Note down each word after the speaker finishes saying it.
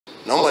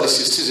naomba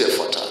nisisitize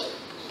yafuatayo.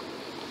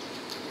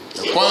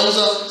 Ya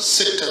kwanza,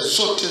 sekta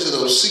zote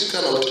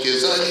zinahusika na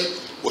utekelezaji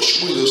wa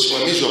shughuli za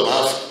usimamizi wa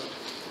maafa.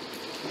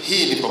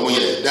 Hii ni pamoja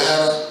na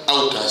idara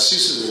au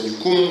taasisi zenye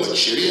jukumu la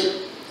kisheria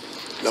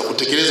la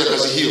kutekeleza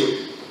kazi hiyo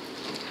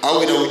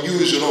au ina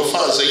ujuzi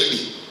unaofaa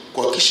zaidi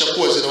kuhakikisha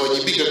kuwa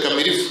zinawajibika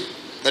kikamilifu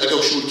katika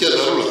kushughulikia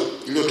dharura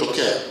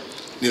iliyotokea,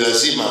 ni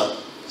lazima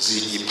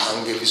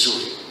zijipange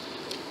vizuri.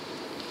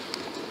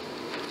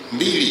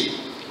 2.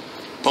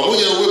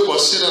 Pamoja na uwepo wa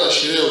sera na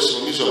sheria ya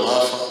usimamizi wa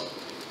maafa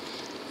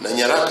na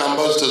nyaraka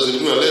ambazo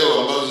zitazinduliwa leo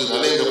ambazo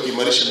zinalenga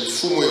kuimarisha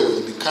mifumo ya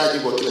uwajibikaji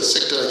kwa kila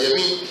sekta ya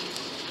jamii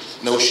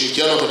na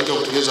ushirikiano katika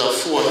kutekeleza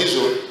afua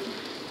hizo,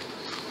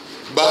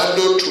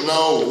 bado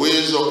tunao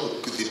uwezo wa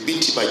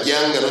kudhibiti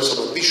majanga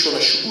yanayosababishwa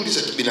na shughuli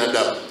za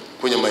kibinadamu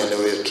kwenye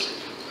maeneo yetu.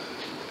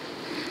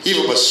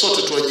 Hivyo basi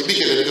sote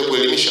tuwajibike katika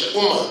kuelimisha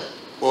umma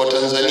wa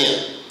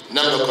Watanzania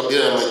namna ya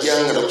kukabiliana na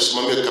majanga na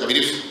kusimamia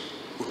kikamilifu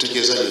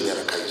utekelezaji wa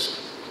nyaraka hizo.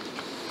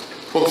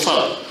 Kwa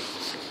mfano,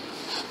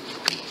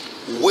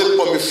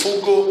 uwepo wa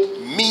mifugo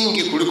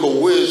mingi kuliko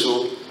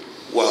uwezo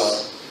wa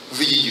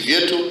vijiji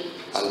vyetu,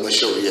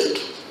 halmashauri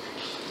yetu.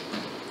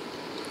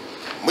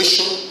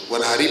 Mwisho,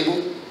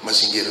 wanaharibu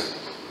mazingira,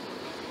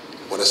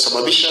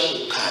 wanasababisha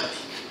ukame.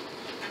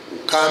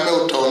 Ukame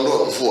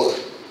utaondoa mvua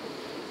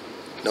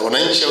na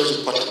wananchi hawezi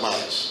kupata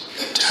maji,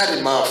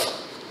 tayari maafa.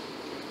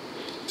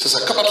 Sasa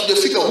kama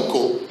tujafika huko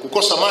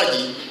kukosa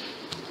maji,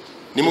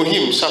 ni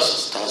muhimu sasa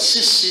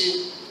taasisi,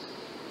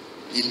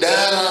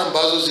 idara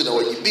ambazo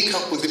zinawajibika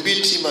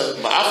kudhibiti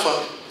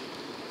maafa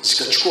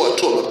zikachukua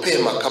hatua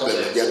mapema kabla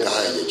ya majanga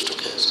haya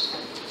yajitokeza.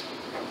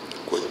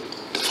 Kwa hiyo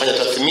tutafanya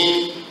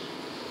tathmini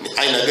ni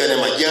aina gani ya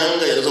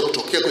majanga yanaweza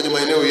kutokea kwenye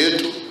maeneo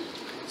yetu,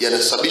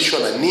 yanasababishwa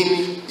na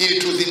nini, ili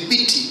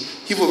tudhibiti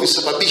hivyo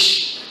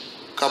visababishi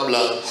kabla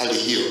hali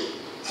hiyo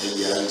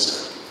haijaanza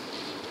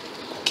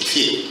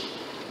kukithiri.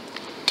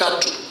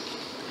 3.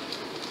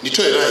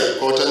 Nitoe rai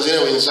kwa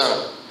Watanzania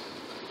wenzangu,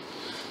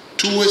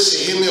 tuwe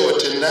sehemu ya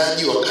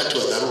watendaji wakati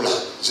wa dharura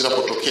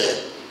zinapotokea,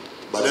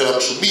 badala ya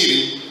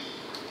kusubiri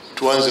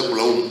tuanze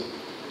kulaumu.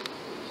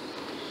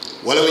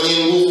 Wale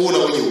wenye nguvu na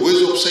wenye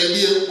uwezo wa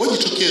kusaidia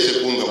wajitokeze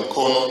kuunga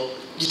mkono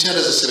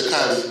jitihada za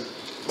serikali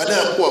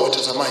badala ya kuwa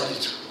watazamaji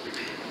tu.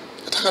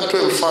 Nataka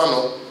nitoe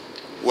mfano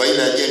wa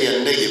ile ajali ya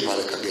ndege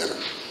pale Kagera.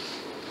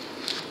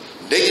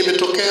 Ndege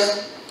imetokea,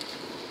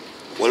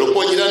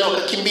 walikuwa jirani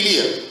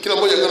wakakimbilia, kila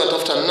mmoja akawa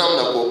anatafuta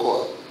namna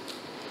kuokoa.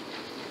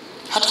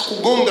 Hata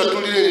kugonga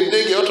tu lile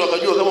ndege, watu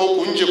wakajua kama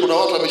huko nje kuna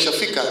watu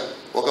wameshafika,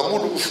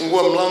 wakamudu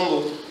kufungua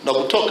mlango na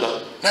kutoka,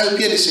 nayo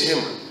pia ni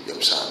sehemu ya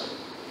msaada.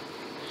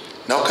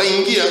 Na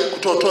wakaingia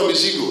kutoa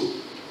mizigo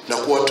na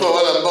kuwatoa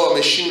wale ambao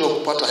wameshindwa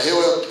kupata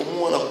hewa ya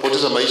kupumua na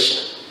kupoteza maisha,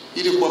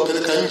 ili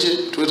kuwapeleka nje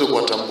tuweze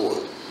kuwatambua.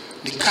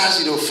 Ni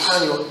kazi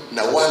iliyofanywa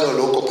na wale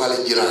walioko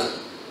pale jirani.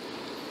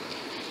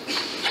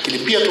 Lakini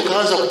pia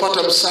tukaanza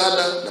kupata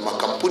msaada na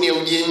makampuni ya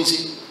ujenzi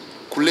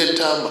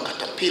kuleta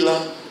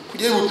makatapila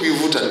kujaribu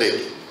kuivuta ndege.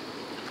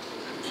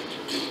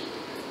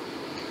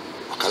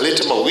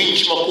 Wakaleta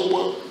mawinchi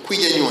makubwa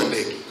kuinyanyua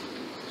ndege.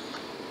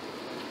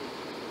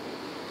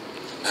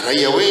 Na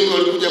raia wengi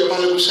walikuja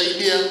pale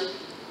kusaidia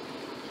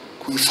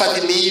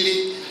kuhifadhi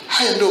miili.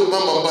 Haya ndio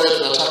mambo ambayo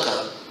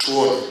tunataka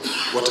tuone.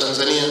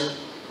 Watanzania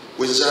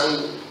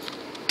wenzangu,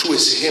 tuwe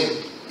sehemu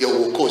ya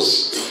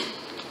uokozi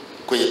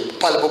kwenye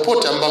pale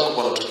popote ambako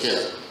panatokea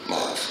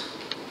maafa.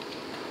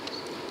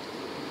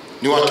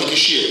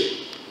 Niwahakikishie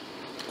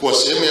kuwa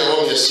sehemu ya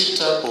awamu ya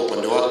 6 kwa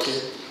upande wake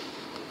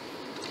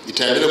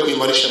itaendelea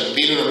kuimarisha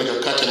mbinu na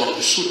mikakati ya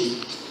makusudi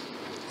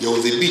ya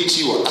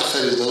udhibiti wa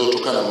athari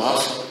zinazotokana na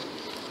maafa,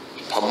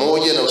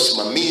 pamoja na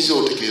usimamizi wa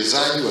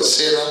utekelezaji wa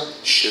sera,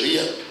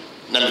 sheria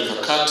na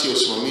mikakati ya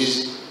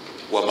usimamizi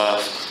wa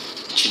maafa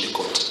nchini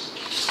kote.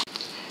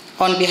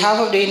 On behalf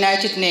of the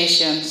United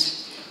Nations,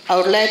 I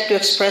would like to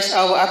express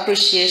our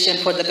appreciation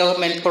for the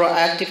government's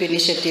proactive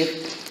initiative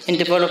in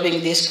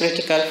developing these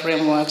critical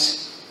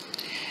frameworks.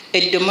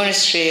 It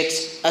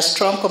demonstrates a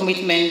strong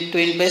commitment to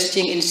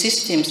investing in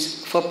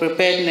systems for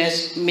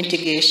preparedness,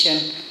 mitigation,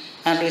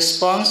 and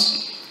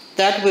response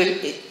that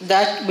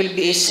will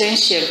be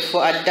essential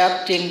for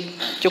adapting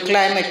to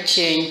climate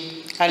change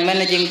and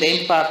managing the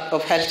impact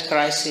of health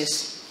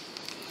crisis.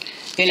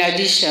 In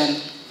addition,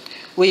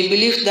 we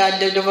believe that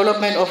the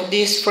development of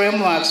these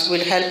frameworks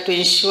will help to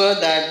ensure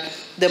that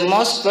the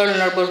most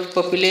vulnerable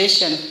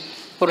population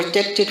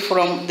protected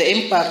from the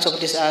impacts of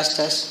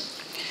disasters.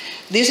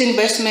 These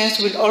investments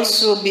will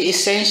also be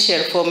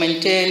essential for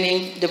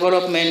maintaining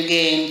development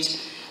gains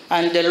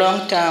and the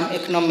long-term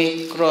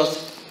economic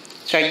growth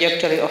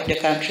trajectory of the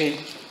country.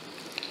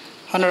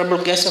 Honorable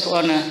guests of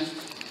honor,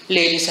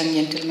 ladies and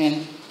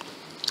gentlemen,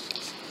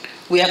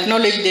 we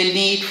acknowledge the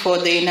need for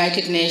the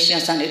United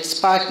Nations and its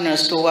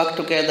partners to work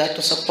together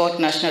to support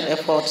national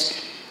efforts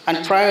and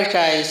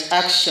prioritize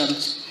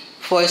actions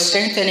for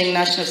strengthening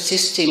national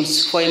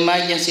systems for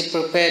emergency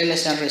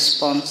preparedness and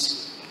response.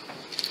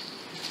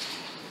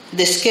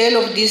 The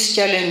scale of this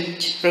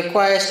challenge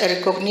requires a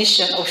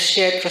recognition of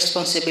shared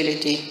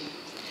responsibility,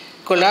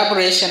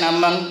 Collaboration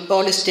among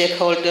all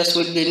stakeholders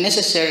will be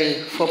necessary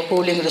for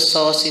pooling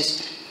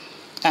resources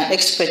and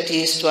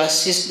expertise to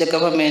assist the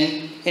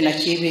government in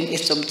achieving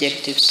its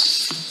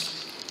objectives.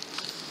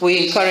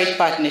 We encourage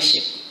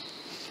partnership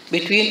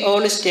between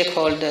all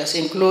stakeholders,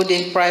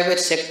 including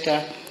private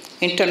sector,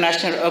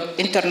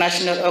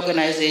 international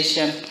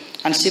organizations,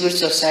 and civil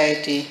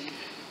society,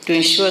 to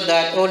ensure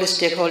that all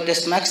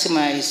stakeholders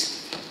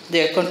maximize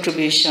their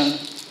contribution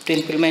to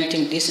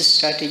implementing these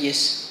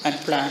strategies and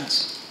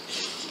plans.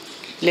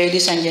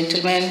 Ladies and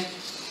gentlemen,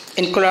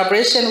 in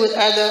collaboration with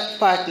other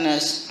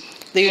partners,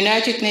 the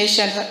United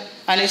Nations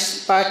and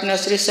its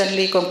partners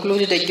recently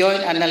concluded a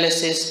joint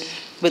analysis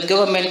with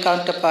government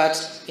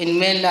counterparts in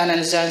mainland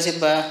and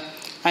Zanzibar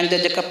under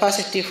the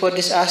Capacity for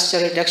Disaster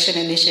Reduction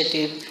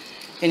Initiative,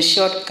 in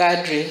short,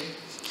 CADRI.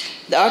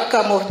 The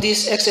outcome of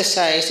this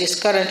exercise is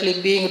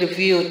currently being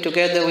reviewed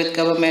together with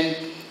government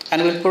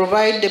and will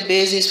provide the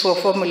basis for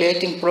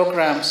formulating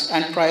programs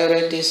and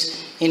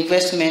priorities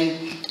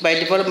investment by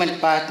development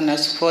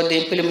partners for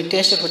the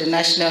implementation of the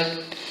National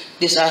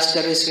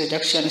Disaster Risk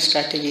Reduction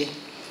Strategy.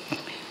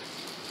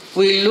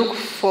 We look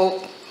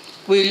forward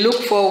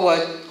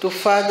to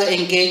further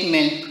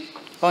engagement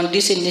on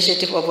this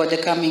initiative over the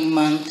coming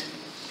month.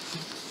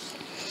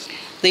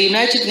 The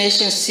United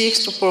Nations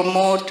seeks to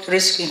promote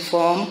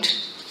risk-informed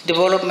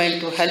development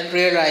to help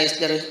realize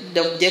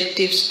the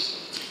objectives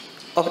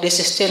of the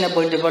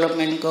Sustainable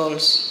Development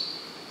Goals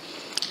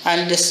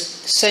and the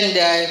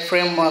Sendai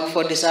Framework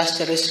for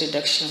Disaster Risk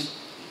Reduction.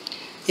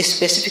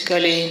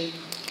 Specifically,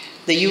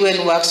 the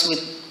UN works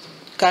with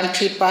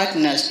country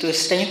partners to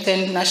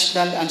strengthen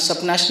national and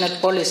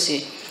subnational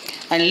policy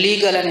and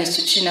legal and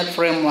institutional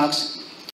frameworks